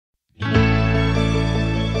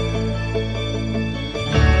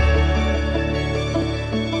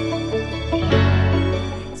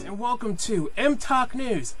welcome to Mtok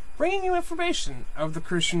News, bringing you information of the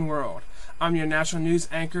Christian world. I'm your national news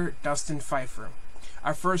anchor, Dustin Pfeiffer.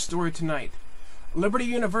 Our first story tonight. Liberty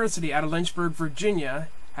University out of Lynchburg, Virginia,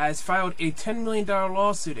 has filed a $10 million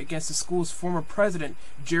lawsuit against the school's former president,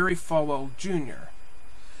 Jerry Falwell Jr.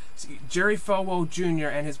 Jerry Falwell Jr.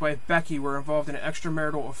 and his wife Becky were involved in an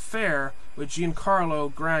extramarital affair with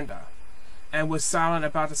Giancarlo Granda, and was silent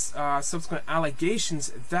about the subsequent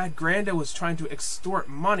allegations that Granda was trying to extort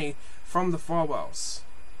money from the Falwells.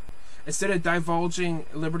 Instead of divulging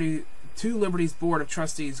Liberty's board of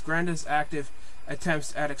trustees Granda's active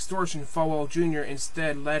attempts at extortion, Falwell Jr.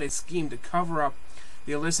 instead led a scheme to cover up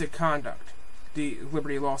the illicit conduct, the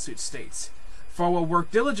Liberty lawsuit states. Falwell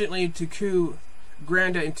worked diligently to coup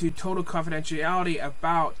Granda into total confidentiality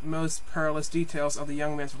about most perilous details of the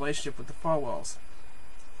young man's relationship with the Falwells,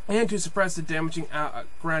 and to suppress the damaging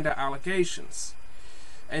Granda allegations.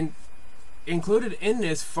 And included in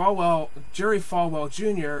this, Jerry Falwell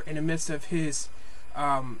Jr., in the midst of his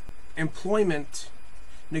employment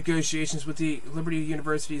negotiations with the Liberty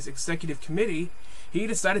University's executive committee, he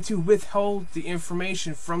decided to withhold the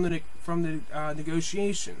information from the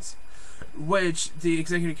negotiations, which the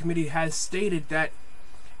executive committee has stated that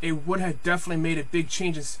it would have definitely made a big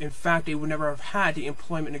change. In fact, they would never have had the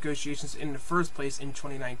employment negotiations in the first place in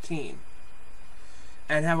 2019.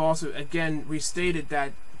 And have also, again, restated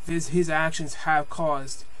that his actions have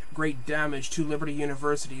caused great damage to Liberty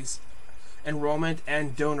University's enrollment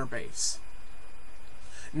and donor base.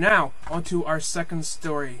 Now, on to our second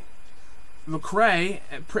story. Lecrae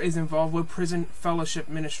is involved with Prison Fellowship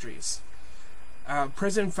Ministries.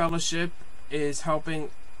 Prison Fellowship is helping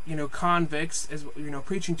convicts,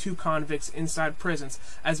 preaching to convicts inside prisons,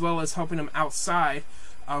 as well as helping them outside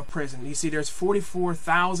of prison. You see, there's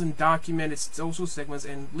 44,000 documented social stigmas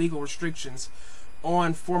and legal restrictions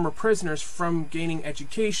on former prisoners from gaining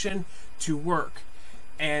education to work.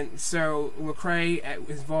 And so Lecrae,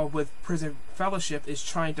 involved with Prison Fellowship, is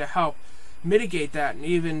trying to help mitigate that and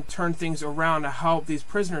even turn things around to help these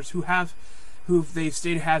prisoners who they've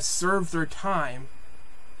stated have served their time,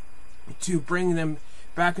 to bring them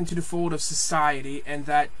back into the fold of society, and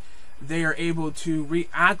that they are able to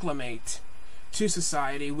reacclimate to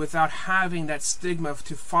society without having that stigma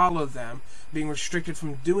to follow them, being restricted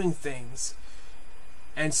from doing things.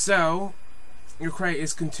 And so Lecrae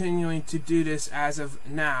is continuing to do this as of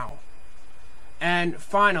now. And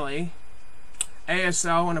finally,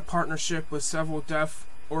 ASL, in a partnership with several deaf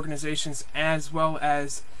organizations as well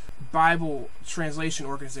as Bible translation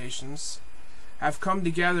organizations, have come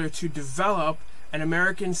together to develop an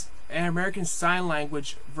American Sign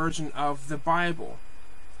Language version of the Bible,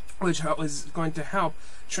 which is going to help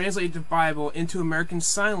translate the Bible into American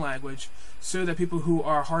Sign Language, so that people who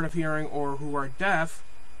are hard of hearing or who are deaf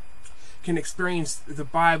can experience the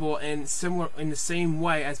Bible in the same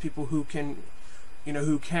way as people who can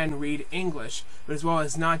read English, but as well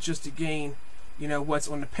as not just to gain what's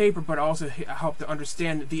on the paper, but also help to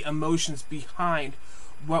understand the emotions behind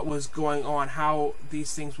what was going on, how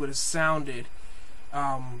these things would have sounded,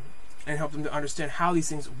 and help them to understand how these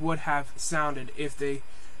things would have sounded if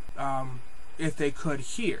they could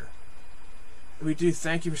hear. We do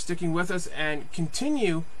thank you for sticking with us, and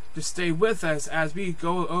continue to stay with us as we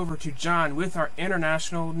go over to John with our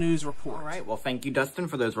international news report. All right, well, thank you, Dustin,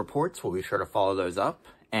 for those reports. We'll be sure to follow those up.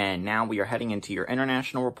 And now we are heading into your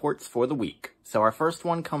international reports for the week. So our first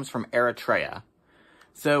one comes from Eritrea.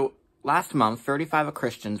 So last month, 35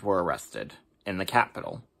 Christians were arrested in the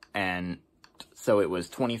capital. And so it was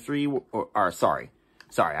 23, sorry,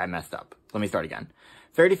 I messed up. Let me start again.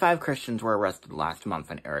 35 Christians were arrested last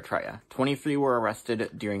month in Eritrea. 23 were arrested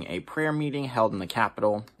during a prayer meeting held in the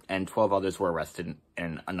capital, and 12 others were arrested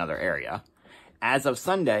in another area. As of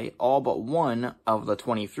Sunday, all but one of the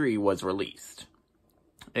 23 was released.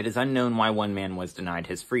 It is unknown why one man was denied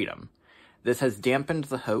his freedom. This has dampened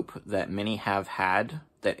the hope that many have had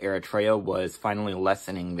that Eritrea was finally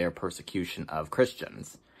lessening their persecution of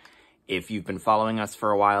Christians. If you've been following us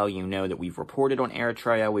for a while, you know that we've reported on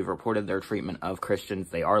Eritrea. We've reported their treatment of Christians.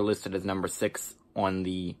 They are listed as number 6 on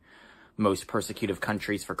the most persecuted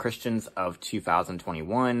countries for Christians of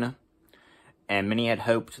 2021. And many had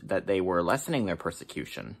hoped that they were lessening their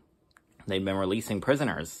persecution. They've been releasing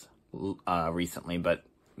prisoners recently, but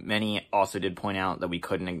many also did point out that we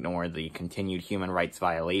couldn't ignore the continued human rights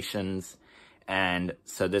violations. And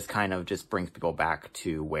so this kind of just brings people back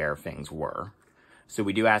to where things were. So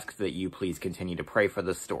we do ask that you please continue to pray for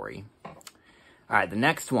this story. All right, the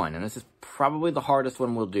next one, and this is probably the hardest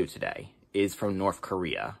one we'll do today, is from North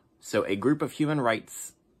Korea. So a group of human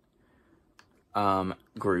rights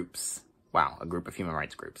groups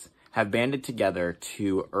have banded together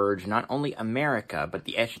to urge not only America, but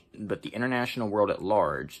the international world at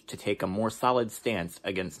large to take a more solid stance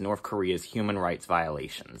against North Korea's human rights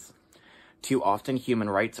violations. Too often, human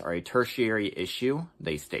rights are a tertiary issue,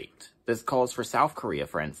 they state. This calls for South Korea,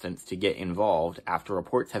 for instance, to get involved after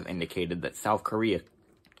reports have indicated that South Korea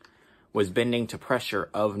was bending to pressure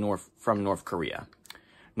from North Korea.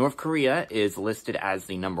 North Korea is listed as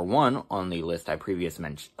the number 1 on the list I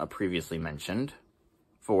previously mentioned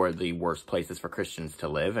for the worst places for Christians to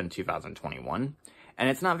live in 2021, and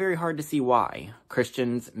it's not very hard to see why.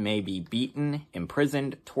 Christians may be beaten,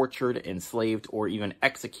 imprisoned, tortured, enslaved, or even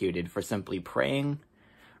executed for simply praying,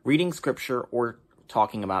 reading scripture, or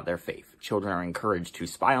talking about their faith. Children are encouraged to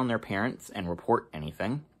spy on their parents and report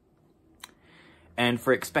anything. And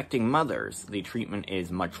for expecting mothers, the treatment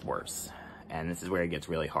is much worse. And this is where it gets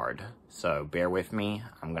really hard. So bear with me.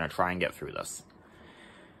 I'm going to try and get through this.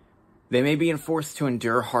 They may be enforced to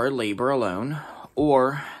endure hard labor alone,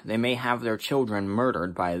 or they may have their children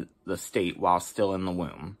murdered by the state while still in the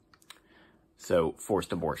womb. So,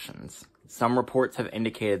 forced abortions. Some reports have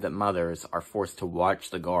indicated that mothers are forced to watch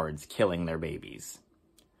the guards killing their babies.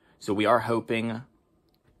 So we are hoping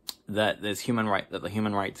that the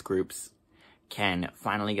human rights groups can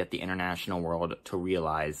finally get the international world to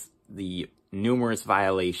realize the numerous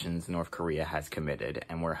violations North Korea has committed,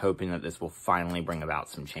 and we're hoping that this will finally bring about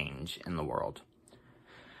some change in the world.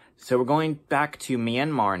 So we're going back to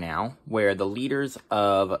Myanmar now, where the leaders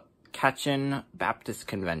of Kachin Baptist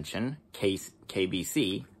Convention,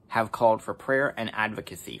 KBC, have called for prayer and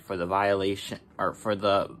advocacy for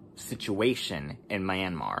the situation in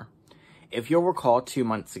Myanmar. If you'll recall, 2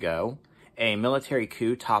 months ago, a military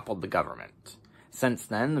coup toppled the government. Since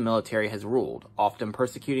then, the military has ruled, often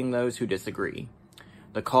persecuting those who disagree.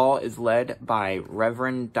 The call is led by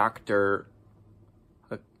Reverend Dr.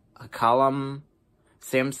 Hakalam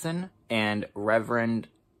Samson and Reverend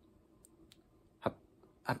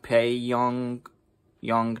Apeyong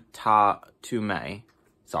Ta Tume.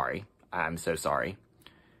 Sorry, I'm so sorry.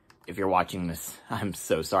 If you're watching this, I'm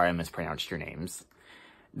so sorry I mispronounced your names.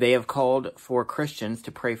 They have called for Christians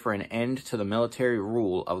to pray for an end to the military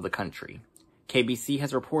rule of the country. KBC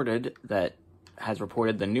has reported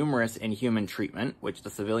the numerous inhuman treatment which the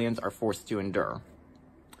civilians are forced to endure.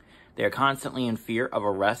 They are constantly in fear of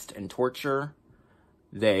arrest and torture.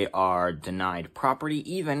 They are denied property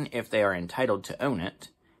even if they are entitled to own it,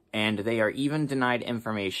 and they are even denied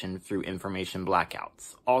information through information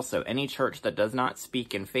blackouts. Also, any church that does not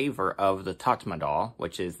speak in favor of the Tatmadaw,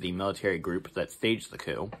 which is the military group that staged the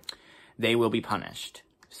coup, they will be punished.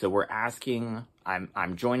 So we're asking,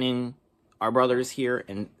 I'm joining our brothers here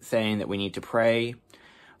in saying that we need to pray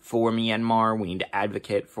for Myanmar. We need to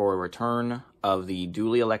advocate for a return of the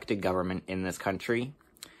duly elected government in this country.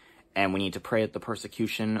 And we need to pray that the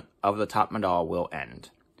persecution of the Tatmadaw will end.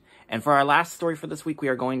 And for our last story for this week, we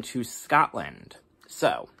are going to Scotland.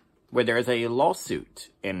 So, where there is a lawsuit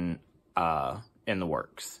in the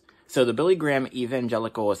works. So the Billy Graham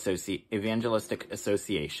Evangelistic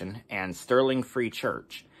Association and Sterling Free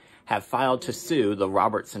Church have filed to sue the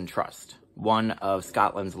Robertson Trust, one of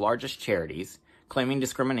Scotland's largest charities, claiming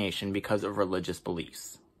discrimination because of religious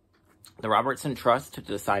beliefs. The Robertson Trust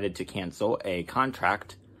decided to cancel a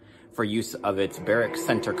contract for use of its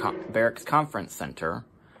Barracks Conference Center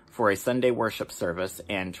for a Sunday worship service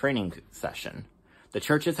and training session. The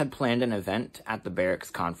churches had planned an event at the Barracks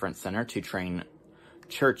Conference Center to train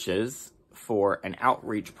churches for an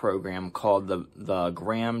outreach program called the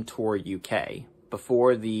Graham Tour UK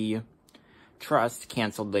before the trust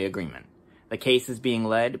canceled the agreement. The case is being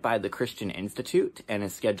led by the Christian Institute and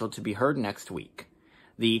is scheduled to be heard next week.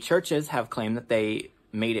 The churches have claimed that they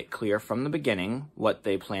made it clear from the beginning what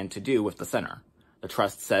they planned to do with the center. The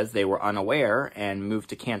trust says they were unaware and moved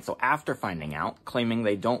to cancel after finding out, claiming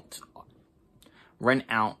they don't rent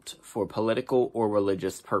out for political or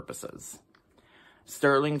religious purposes.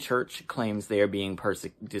 Sterling Church claims they are being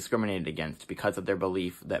discriminated against because of their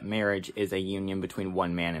belief that marriage is a union between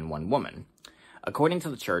one man and one woman. According to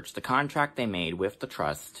the church, the contract they made with the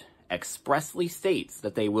trust expressly states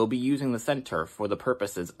that they will be using the center for the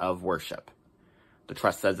purposes of worship. The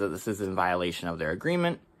trust says that this is in violation of their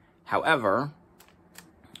agreement. However,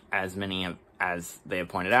 as they have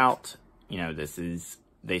pointed out,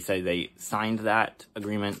 they say they signed that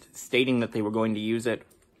agreement stating that they were going to use it,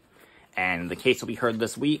 and the case will be heard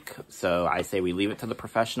this week, so I say we leave it to the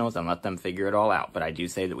professionals and let them figure it all out. But I do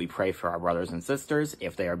say that we pray for our brothers and sisters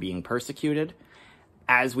if they are being persecuted,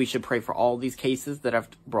 as we should pray for all these cases that I've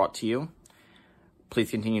brought to you. Please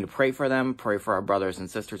continue to pray for them. Pray for our brothers and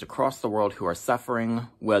sisters across the world who are suffering,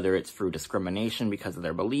 whether it's through discrimination because of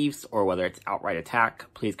their beliefs or whether it's outright attack.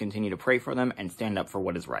 Please continue to pray for them and stand up for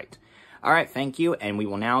what is right. All right, thank you, and we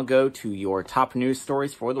will now go to your top news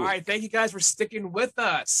stories for the week. All right, thank you guys for sticking with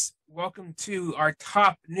us. Welcome to our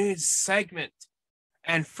top news segment.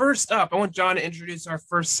 And first up, I want John to introduce our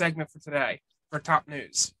first segment for today, for top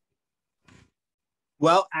news.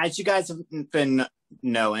 Well, as you guys have been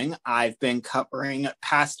knowing, I've been covering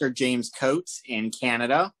Pastor James Coates in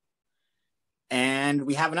Canada, and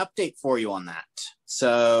we have an update for you on that.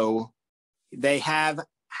 So they have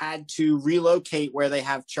had to relocate where they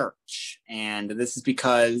have church, and this is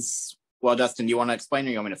because, well, Dustin, do you want to explain or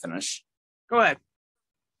you want me to finish? Go ahead.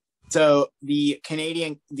 So the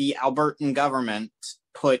Albertan government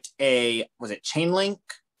put was it chain link?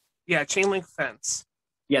 Yeah, chain link fence.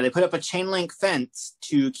 Yeah, they put up a chain link fence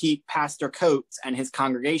to keep Pastor Coates and his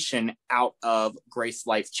congregation out of Grace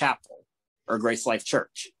Life Chapel or Grace Life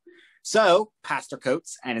Church. So Pastor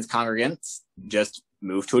Coates and his congregants just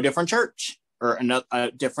moved to a different church or a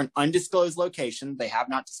different undisclosed location. They have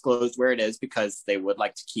not disclosed where it is because they would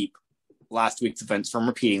like to keep last week's events from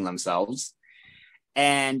repeating themselves.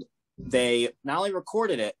 And they not only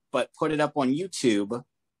recorded it, but put it up on YouTube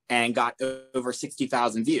and got over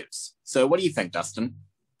 60,000 views. So what do you think, Dustin?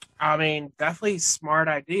 I mean, definitely smart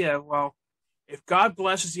idea. Well, if God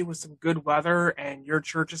blesses you with some good weather and your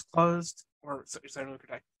church is closed, or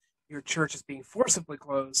your church is being forcibly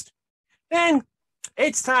closed, then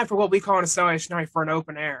it's time for what we call in a Salvation Army for an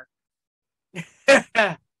open air.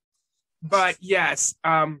 But yes,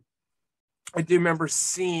 I do remember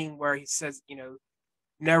seeing where he says,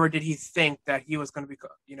 never did he think that he was going to be,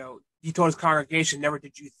 he told his congregation, never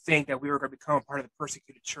did you think that we were going to become a part of the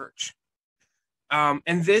persecuted church.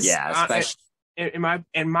 And this, in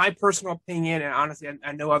my personal opinion, and honestly,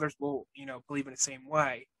 I know others will, believe in the same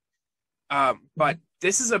way. But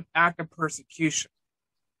this is an act of persecution.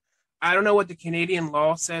 I don't know what the Canadian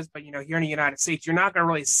law says, but here in the United States, you're not going to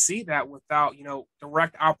really see that without,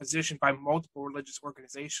 direct opposition by multiple religious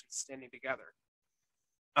organizations standing together.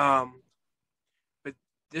 But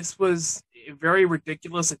this was a very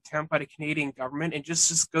ridiculous attempt by the Canadian government, and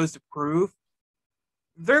just goes to prove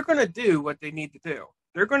they're going to do what they need to do.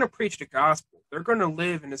 They're going to preach the gospel. They're going to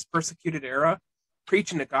live in this persecuted era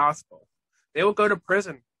preaching the gospel. They will go to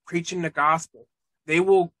prison preaching the gospel. They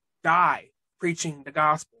will die preaching the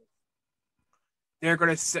gospel. They're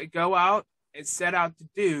going to go out and set out to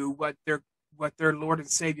do what their Lord and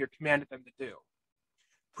Savior commanded them to do.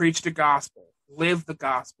 Preach the gospel, live the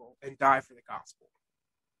gospel, and die for the gospel.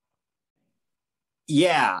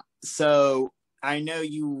 Yeah, so I know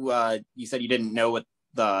you said you didn't know what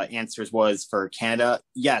the answers was for Canada.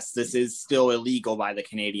 Yes, this is still illegal by the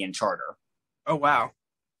Canadian Charter. Oh, wow.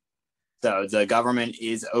 So the government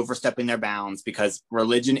is overstepping their bounds because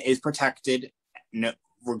religion is protected,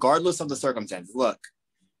 regardless of the circumstances. Look,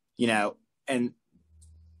 and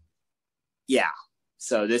yeah,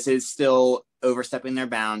 so this is still overstepping their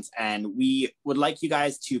bounds, and we would like you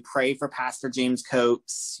guys to pray for Pastor James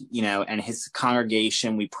Coates, and his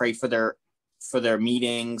congregation. We pray for their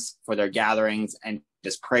meetings, for their gatherings, and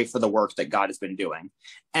just pray for the work that God has been doing.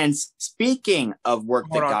 And speaking of work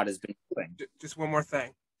God has been doing. Just one more thing.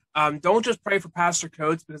 Don't just pray for Pastor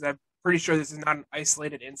Coates, because I'm pretty sure this is not an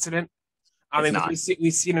isolated incident. We've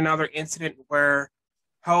seen another incident where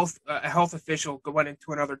a health official went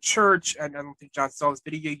into another church, and I don't think John saw this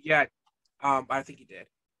video yet. I think he did.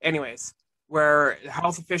 Anyways, where a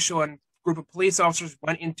health official and group of police officers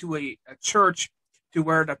went into a church to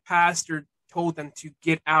where the pastor told them to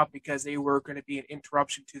get out because they were going to be an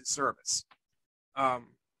interruption to the service.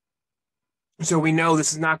 So we know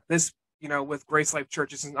this is not with Grace Life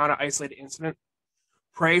Church, this is not an isolated incident.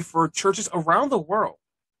 Pray for churches around the world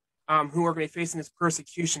who are going to be facing this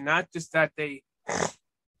persecution, not just that they,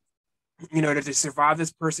 that they survive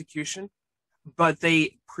this persecution, but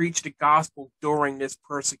they preach the gospel during this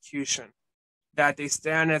persecution, that they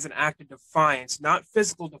stand as an act of defiance, not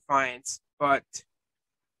physical defiance, but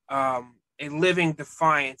a living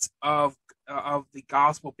defiance of the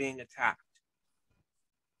gospel being attacked.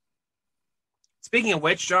 Speaking of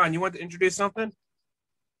which, John, you want to introduce something?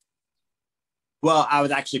 Well, I was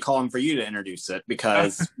actually calling for you to introduce it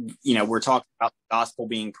because, we're talking about the gospel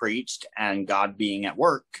being preached and God being at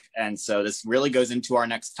work. And so this really goes into our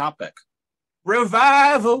next topic.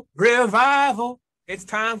 Revival. It's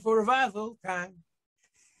time for revival time.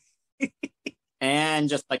 And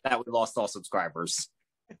just like that, we lost all subscribers.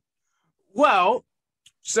 Well,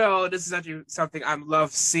 so this is actually something I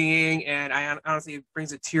love seeing, and I honestly, it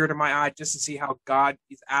brings a tear to my eye just to see how God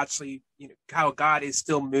is actually, how God is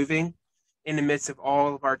still moving in the midst of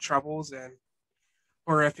all of our troubles and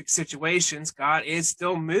horrific situations, God is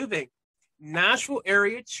still moving. Nashville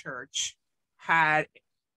Area Church had,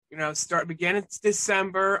 began in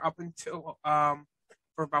December up until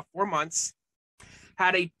for about 4 months,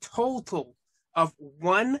 had a total of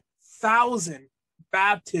 1,000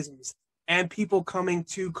 baptisms and people coming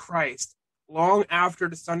to Christ long after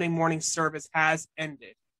the Sunday morning service has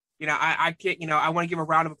ended. I can't, I want to give a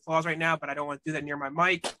round of applause right now, but I don't want to do that near my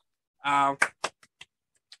mic. I'm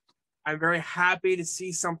very happy to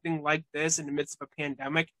see something like this in the midst of a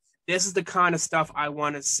pandemic. This is the kind of stuff I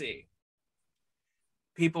want to see.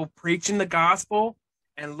 People preaching the gospel,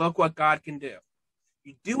 and look what God can do.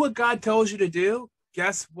 You do what God tells you to do,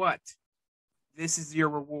 guess what? This is your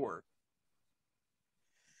reward.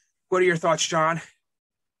 What are your thoughts, John?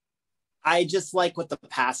 I just like what the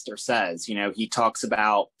pastor says. He talks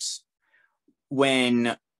about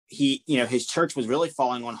when his church was really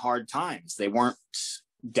falling on hard times. They weren't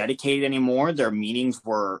dedicated anymore. Their meetings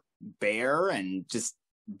were bare and just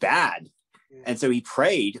bad. And so he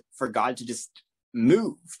prayed for God to just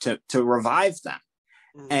move, to revive them.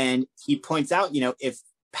 And he points out, if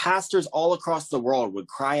pastors all across the world would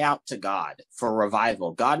cry out to God for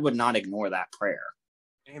revival, God would not ignore that prayer.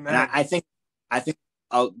 Amen. And I think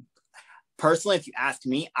personally, if you ask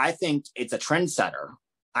me, I think it's a trendsetter.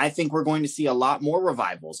 I think we're going to see a lot more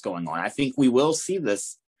revivals going on. I think we will see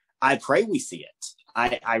this. I pray we see it.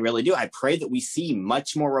 I really do. I pray that we see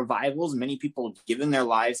much more revivals, many people giving their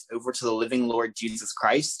lives over to the living Lord Jesus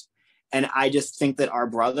Christ. And I just think that our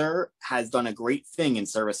brother has done a great thing in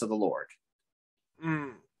service of the Lord.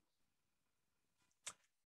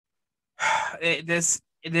 This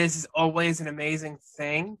is always an amazing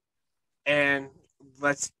thing. And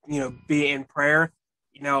let's, be in prayer.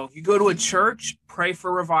 If you go to a church, pray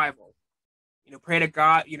for revival. Pray to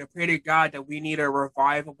God, that we need a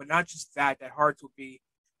revival, but not just that hearts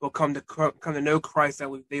will come to know Christ,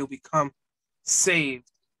 that they will become saved,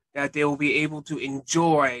 that they will be able to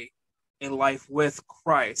enjoy a life with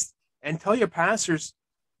Christ. And tell your pastors,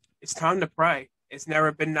 it's time to pray. It's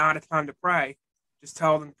never been not a time to pray. Just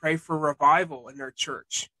tell them, pray for revival in their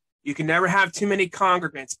church. You can never have too many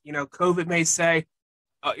congregants. COVID may say,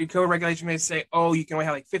 your COVID regulation may say, you can only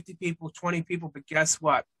have like 50 people, 20 people, but guess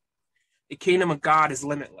what? The kingdom of God is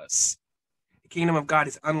limitless. The kingdom of God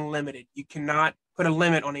is unlimited. You cannot put a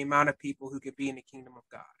limit on the amount of people who could be in the kingdom of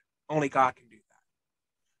God. Only God can do that.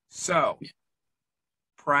 So,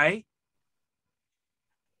 pray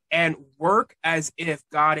and work as if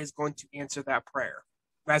God is going to answer that prayer.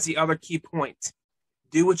 That's the other key point.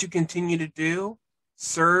 Do what you continue to do.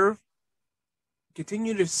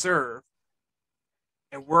 Continue to serve,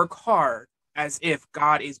 and work hard as if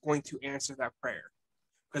God is going to answer that prayer.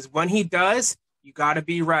 Because when he does, you got to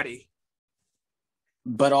be ready.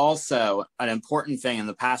 But also, an important thing, and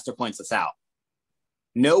the pastor points this out,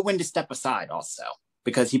 know when to step aside also.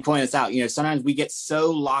 Because he points out, sometimes we get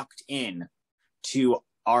so locked in to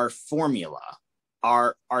our formula,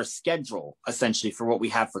 our schedule, essentially, for what we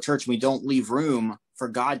have for church. We don't leave room for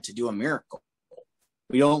God to do a miracle.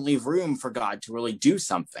 We don't leave room for God to really do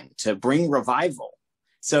something, to bring revival.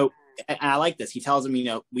 So, and I like this. He tells them,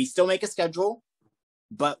 we still make a schedule,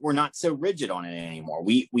 but we're not so rigid on it anymore.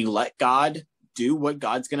 We let God do what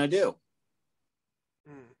God's going to do.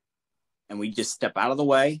 And we just step out of the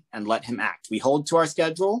way and let him act. We hold to our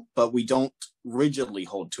schedule, but we don't rigidly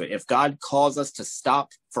hold to it. If God calls us to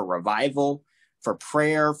stop for revival, for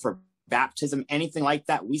prayer, for baptism, anything like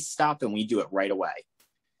that, we stop and we do it right away.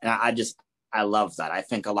 And I love that. I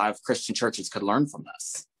think a lot of Christian churches could learn from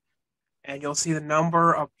this. And you'll see the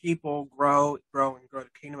number of people grow and grow. The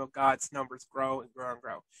kingdom of God's numbers grow and grow and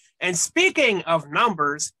grow. And speaking of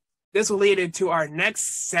numbers, this will lead into our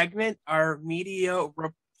next segment, our media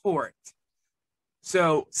report.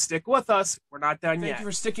 So stick with us. We're not done yet. Thank you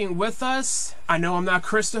for sticking with us. I know I'm not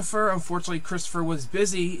Christopher. Unfortunately, Christopher was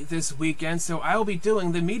busy this weekend, so I will be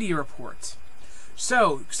doing the media report.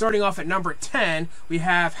 So, starting off at number 10, we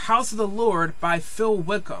have House of the Lord by Phil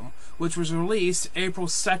Wickham, which was released April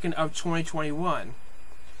 2nd of 2021.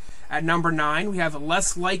 At number 9, we have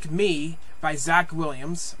Less Like Me by Zach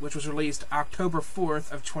Williams, which was released October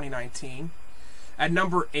 4th of 2019. At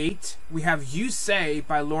number 8, we have You Say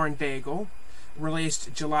by Lauren Daigle,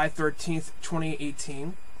 released July 13th,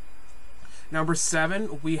 2018. Number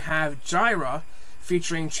 7, we have Jireh,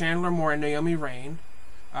 featuring Chandler Moore and Naomi Rain,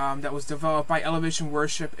 that was developed by Elevation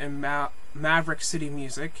Worship and Maverick City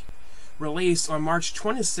Music, released on March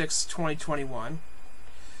 26, 2021.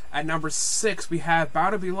 At number 6, we have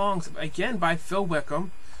Bow to Belongs, again by Phil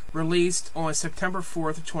Wickham, released on September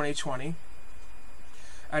 4th, 2020.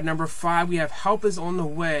 At number 5, we have Help Is On The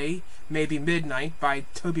Way, Maybe Midnight by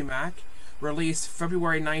Toby Mac, released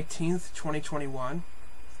February 19th, 2021.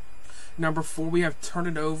 Number 4, we have Turn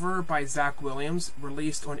It Over by Zach Williams,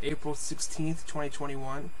 released on April 16th,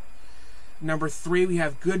 2021. Number 3, we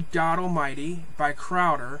have Good God Almighty by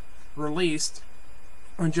Crowder, released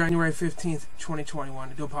on January 15th, 2021.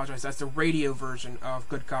 I do apologize, that's the radio version of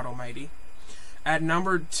Good God Almighty. At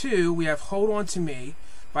number 2, we have Hold On To Me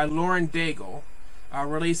by Lauren Daigle,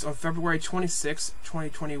 released on February 26th,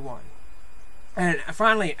 2021. And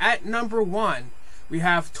finally, at number 1, we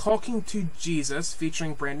have Talking to Jesus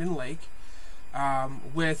featuring Brandon Lake,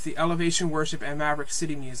 with the Elevation Worship and Maverick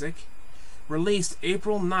City Music, released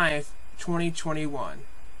April 9th, 2021.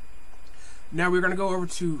 Now we're going to go over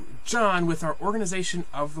to John with our Organization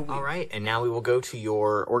of the Week. All right, and now we will go to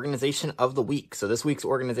your Organization of the Week. So this week's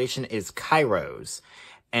organization is Kairos.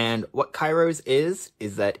 And what Kairos is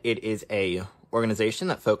that it is a organization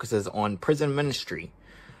that focuses on prison ministry.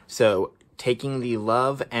 So taking the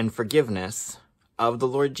love and forgiveness of the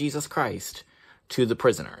Lord Jesus Christ to the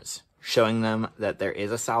prisoners, showing them that there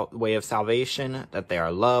is a way of salvation, that they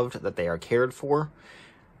are loved, that they are cared for.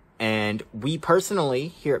 And we personally,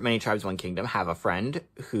 here at Many Tribes, One Kingdom, have a friend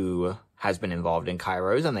who has been involved in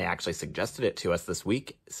Kairos, and they actually suggested it to us this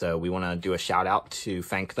week. So we want to do a shout out to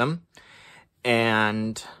thank them.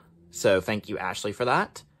 And so thank you, Ashley, for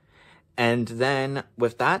that. And then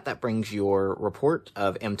with that, that brings your report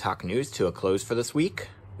of Mtok News to a close for this week.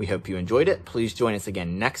 We hope you enjoyed it. Please join us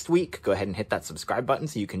again next week. Go ahead and hit that subscribe button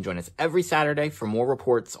so you can join us every Saturday for more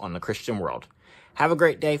reports on the Christian world. Have a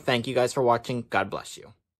great day. Thank you guys for watching. God bless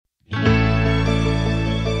you.